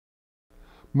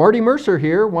Marty Mercer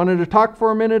here wanted to talk for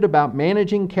a minute about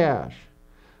managing cash.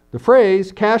 The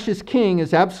phrase, cash is king,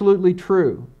 is absolutely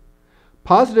true.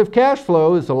 Positive cash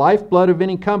flow is the lifeblood of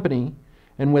any company,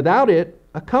 and without it,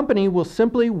 a company will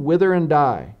simply wither and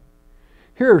die.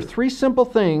 Here are 3 simple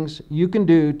things you can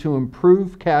do to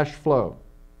improve cash flow.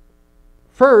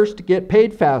 First, get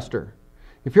paid faster.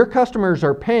 If your customers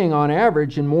are paying on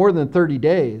average in more than 30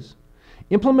 days,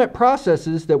 implement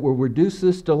processes that will reduce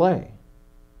this delay.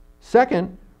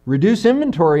 Second, reduce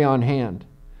inventory on hand.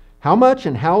 How much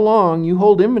and how long you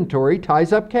hold inventory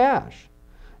ties up cash.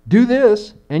 Do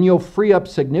this and you'll free up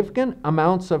significant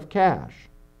amounts of cash.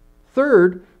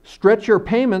 Third, stretch your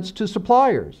payments to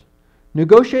suppliers.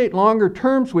 Negotiate longer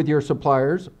terms with your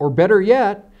suppliers, or better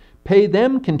yet, pay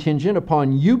them contingent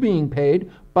upon you being paid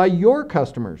by your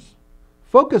customers.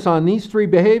 Focus on these 3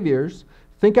 behaviors,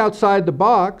 think outside the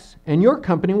box, and your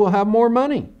company will have more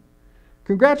money.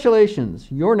 Congratulations,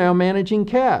 you're now managing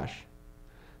cash.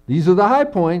 These are the high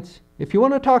points. If you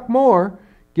want to talk more,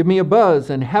 give me a buzz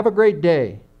and have a great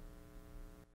day.